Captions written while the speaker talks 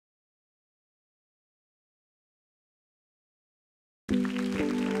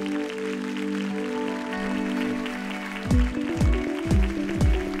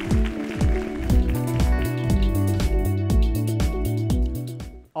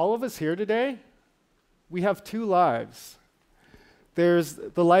all of us here today, we have two lives. There's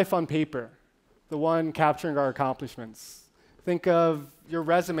the life on paper, the one capturing our accomplishments. Think of your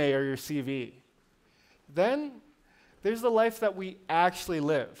resume or your CV. Then there's the life that we actually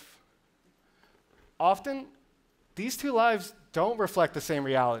live. Often, these two lives don't reflect the same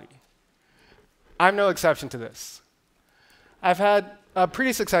reality. I'm no exception to this. I've had a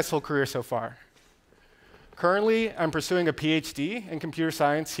pretty successful career so far. Currently, I'm pursuing a PhD in computer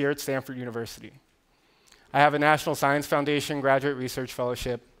science here at Stanford University. I have a National Science Foundation graduate research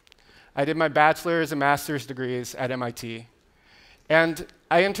fellowship. I did my bachelor's and master's degrees at MIT. And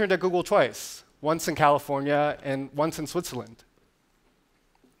I interned at Google twice, once in California and once in Switzerland.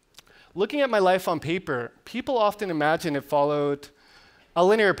 Looking at my life on paper, people often imagine it followed a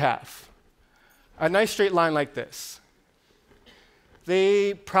linear path, a nice straight line like this.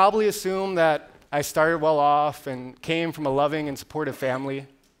 They probably assume that I started well off and came from a loving and supportive family,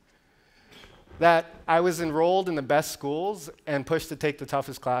 that I was enrolled in the best schools and pushed to take the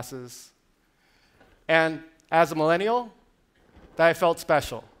toughest classes, and as a millennial, that I felt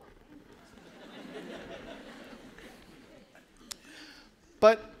special.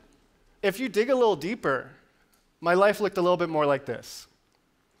 But if you dig a little deeper, my life looked a little bit more like this.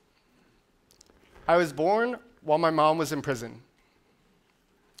 I was born while my mom was in prison.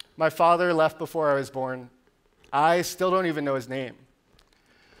 My father left before I was born. I still don't even know his name.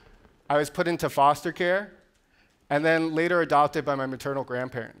 I was put into foster care and then later adopted by my maternal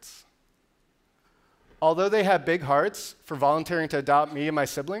grandparents. Although they had big hearts for volunteering to adopt me and my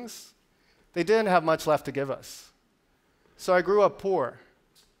siblings, they didn't have much left to give us. So I grew up poor.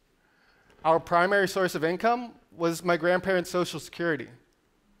 Our primary source of income was my grandparents' Social Security.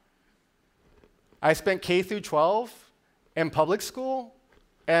 I spent K through 12 in public school,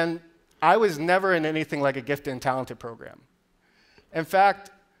 and I was never in anything like a gifted and talented program. In fact,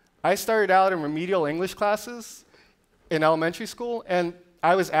 I started out in remedial English classes in elementary school, and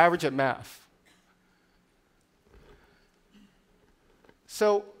I was average at math.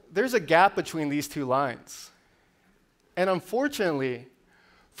 So there's a gap between these two lines. And unfortunately,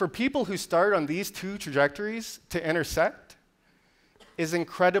 for people who start on these two trajectories to intersect is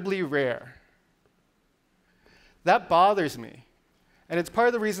incredibly rare. That bothers me, and it's part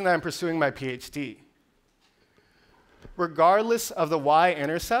of the reason that I'm pursuing my PhD. Regardless of the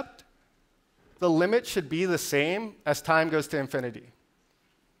y-intercept, the limit should be the same as time goes to infinity.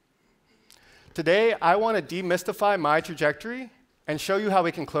 Today, I want to demystify my trajectory and show you how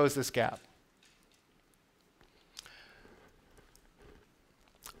we can close this gap.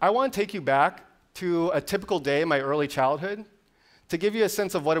 I want to take you back to a typical day in my early childhood to give you a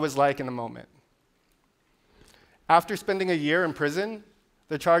sense of what it was like in the moment. After spending a year in prison,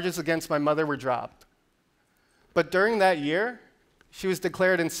 the charges against my mother were dropped. But during that year, she was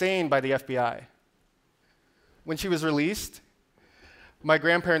declared insane by the FBI. When she was released, my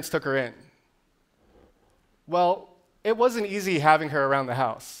grandparents took her in. Well, it wasn't easy having her around the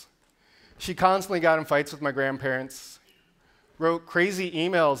house. She constantly got in fights with my grandparents, wrote crazy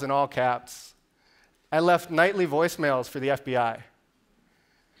emails in all caps, and left nightly voicemails for the FBI.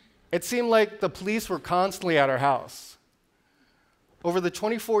 It seemed like the police were constantly at our house. Over the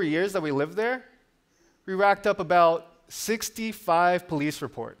 24 years that we lived there, we racked up about 65 police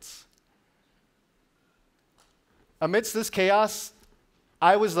reports. Amidst this chaos,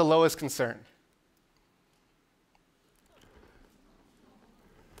 I was the lowest concern,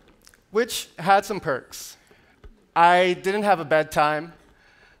 which had some perks. I didn't have a bedtime.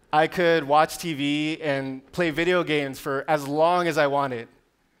 I could watch TV and play video games for as long as I wanted.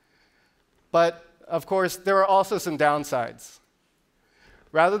 But, of course, there were also some downsides.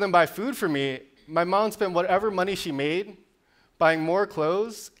 Rather than buy food for me, my mom spent whatever money she made buying more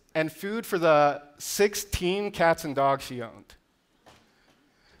clothes and food for the 16 cats and dogs she owned.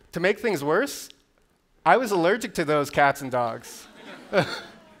 To make things worse, I was allergic to those cats and dogs.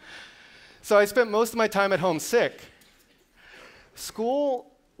 So I spent most of my time at home sick.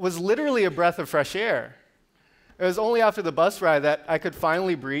 School was literally a breath of fresh air. It was only after the bus ride that I could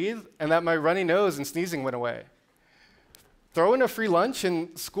finally breathe and that my runny nose and sneezing went away. Throw in a free lunch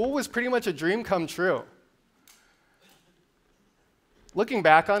and school was pretty much a dream come true. Looking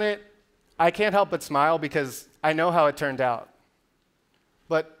back on it, I can't help but smile because I know how it turned out.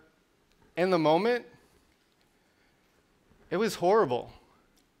 But in the moment, it was horrible.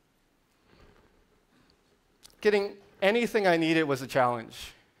 Getting anything I needed was a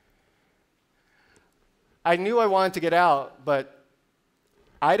challenge. I knew I wanted to get out, but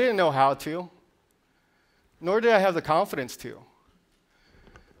I didn't know how to, nor did I have the confidence to.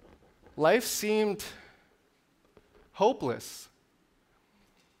 Life seemed hopeless.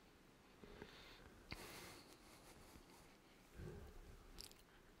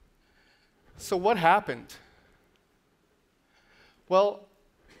 So what happened? Well,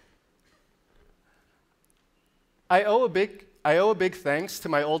 I owe a big thanks to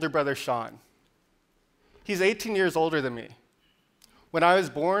my older brother, Sean. He's 18 years older than me. When I was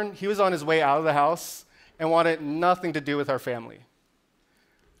born, he was on his way out of the house and wanted nothing to do with our family.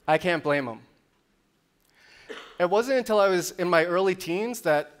 I can't blame him. It wasn't until I was in my early teens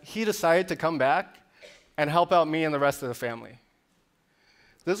that he decided to come back and help out me and the rest of the family.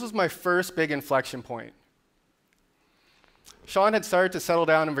 This was my first big inflection point. Sean had started to settle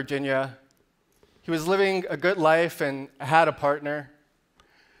down in Virginia. He was living a good life and had a partner.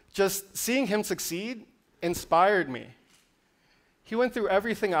 Just seeing him succeed inspired me. He went through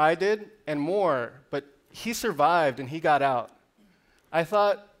everything I did and more, but he survived and he got out. I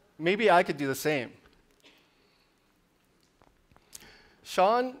thought maybe I could do the same.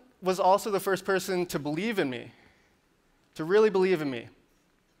 Sean was also the first person to believe in me, to really believe in me.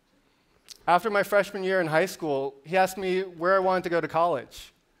 After my freshman year in high school, he asked me where I wanted to go to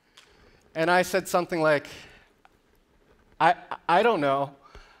college. And I said something like, I don't know.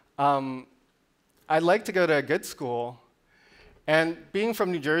 I'd like to go to a good school. And being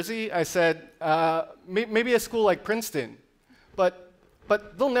from New Jersey, I said, maybe a school like Princeton. But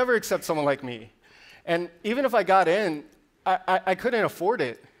they'll never accept someone like me. And even if I got in, I couldn't afford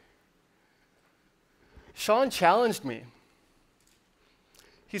it. Sean challenged me.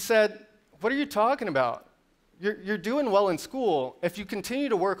 He said, what are you talking about? You're doing well in school. If you continue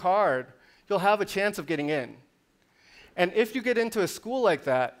to work hard, you'll have a chance of getting in. And if you get into a school like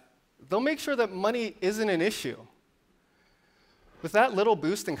that, they'll make sure that money isn't an issue. With that little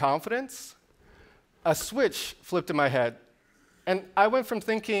boost in confidence, a switch flipped in my head. And I went from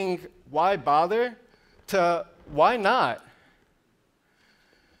thinking, why bother, to why not?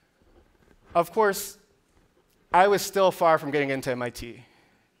 Of course, I was still far from getting into MIT.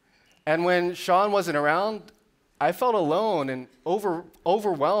 And when Sean wasn't around, I felt alone and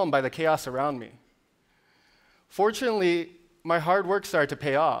overwhelmed by the chaos around me. Fortunately, my hard work started to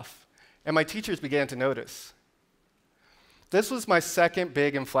pay off, and my teachers began to notice. This was my second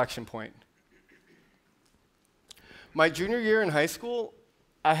big inflection point. My junior year in high school,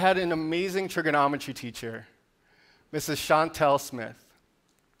 I had an amazing trigonometry teacher, Mrs. Chantel Smith.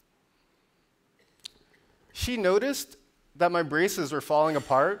 She noticed that my braces were falling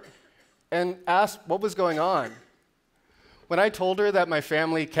apart and asked what was going on. When I told her that my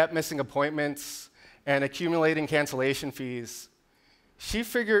family kept missing appointments and accumulating cancellation fees, she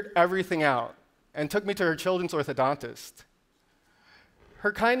figured everything out and took me to her children's orthodontist.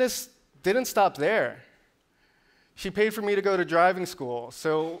 Her kindness didn't stop there. She paid for me to go to driving school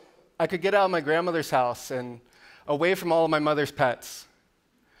so I could get out of my grandmother's house and away from all of my mother's pets.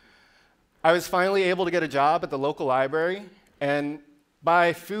 I was finally able to get a job at the local library and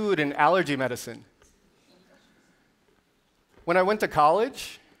buy food and allergy medicine. When I went to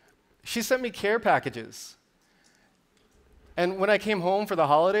college, she sent me care packages. And when I came home for the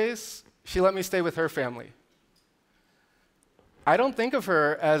holidays, she let me stay with her family. I don't think of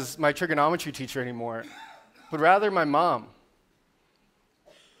her as my trigonometry teacher anymore, but rather my mom.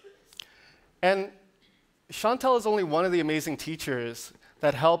 And Chantel is only one of the amazing teachers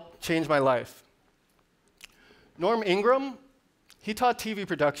that helped change my life. Norm Ingram, he taught TV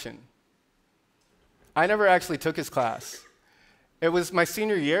production. I never actually took his class. It was my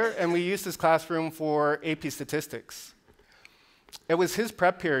senior year, and we used his classroom for AP statistics. It was his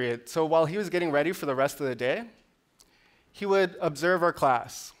prep period, so while he was getting ready for the rest of the day, he would observe our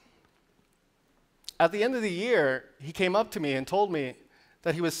class. At the end of the year, he came up to me and told me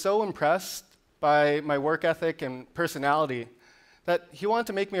that he was so impressed by my work ethic and personality that he wanted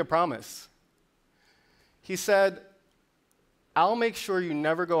to make me a promise. He said, I'll make sure you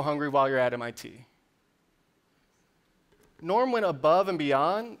never go hungry while you're at MIT. Norm went above and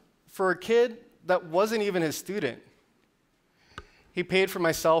beyond for a kid that wasn't even his student. He paid for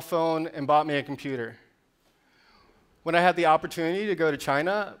my cell phone and bought me a computer. When I had the opportunity to go to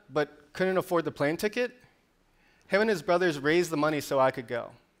China but couldn't afford the plane ticket, him and his brothers raised the money so I could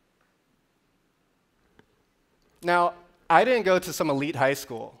go. Now, I didn't go to some elite high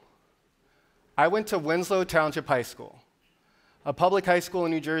school. I went to Winslow Township High School, a public high school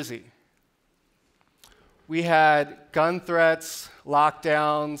in New Jersey. We had gun threats,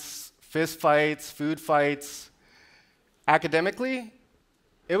 lockdowns, fist fights, food fights. Academically,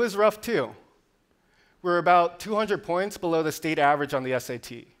 it was rough too. We were about 200 points below the state average on the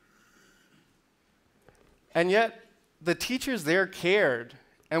SAT. And yet, the teachers there cared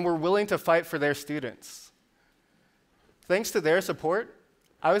and were willing to fight for their students. Thanks to their support,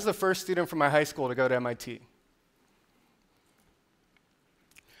 I was the first student from my high school to go to MIT.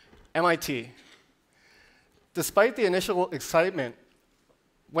 MIT. Despite the initial excitement,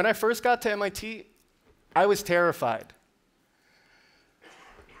 when I first got to MIT, I was terrified.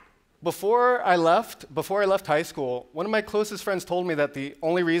 Before I left high school, one of my closest friends told me that the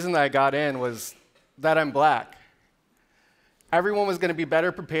only reason that I got in was that I'm black. Everyone was going to be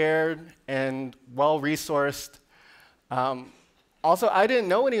better prepared and well-resourced. Also, I didn't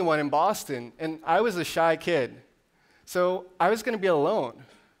know anyone in Boston, and I was a shy kid. So I was going to be alone.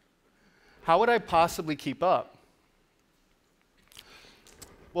 How would I possibly keep up?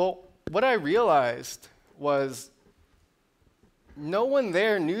 Well, what I realized was no one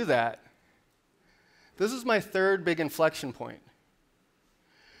there knew that. This is my third big inflection point.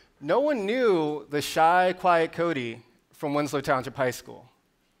 No one knew the shy, quiet Cody from Winslow Township High School.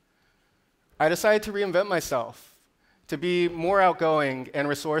 I decided to reinvent myself, to be more outgoing and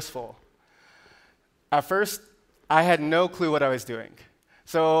resourceful. At first, I had no clue what I was doing.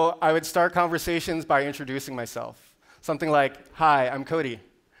 So I would start conversations by introducing myself. Something like, "Hi, I'm Cody,"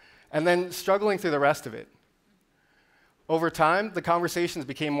 and then struggling through the rest of it. Over time, the conversations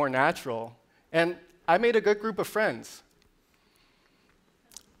became more natural, and I made a good group of friends.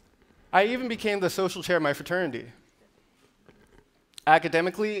 I even became the social chair of my fraternity.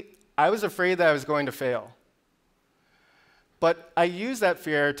 Academically, I was afraid that I was going to fail. But I used that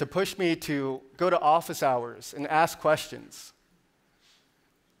fear to push me to go to office hours and ask questions.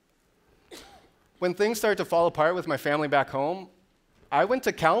 When things started to fall apart with my family back home, I went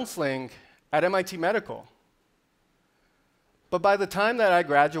to counseling at MIT Medical. But by the time that I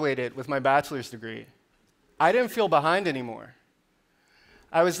graduated with my bachelor's degree, I didn't feel behind anymore.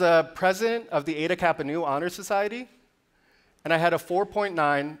 I was the president of the Eta Kappa Nu Honor Society, and I had a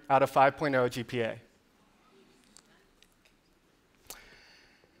 4.9 out of 5.0 GPA.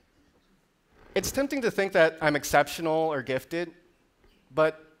 It's tempting to think that I'm exceptional or gifted,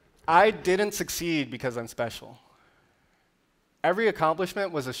 but I didn't succeed because I'm special. Every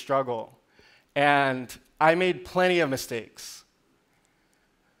accomplishment was a struggle, and I made plenty of mistakes.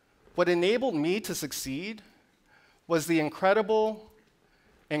 What enabled me to succeed was the incredible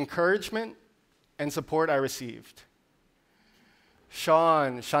encouragement and support I received.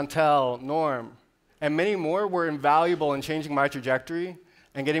 Sean, Chantel, Norm, and many more were invaluable in changing my trajectory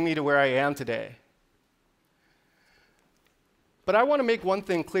and getting me to where I am today. But I want to make one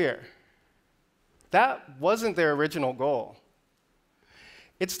thing clear. That wasn't their original goal.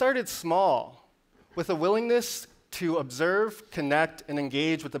 It started small, with a willingness to observe, connect, and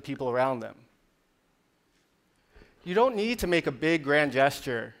engage with the people around them. You don't need to make a big, grand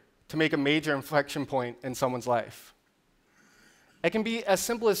gesture to make a major inflection point in someone's life. It can be as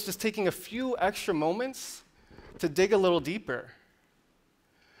simple as just taking a few extra moments to dig a little deeper.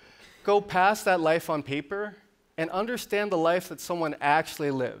 Go past that life on paper and understand the life that someone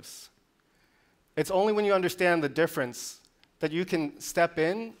actually lives. It's only when you understand the difference that you can step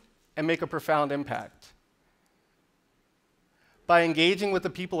in and make a profound impact. By engaging with the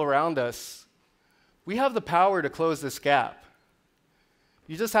people around us, we have the power to close this gap.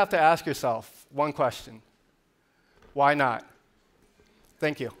 You just have to ask yourself one question: why not?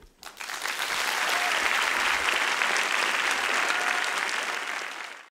 Thank you.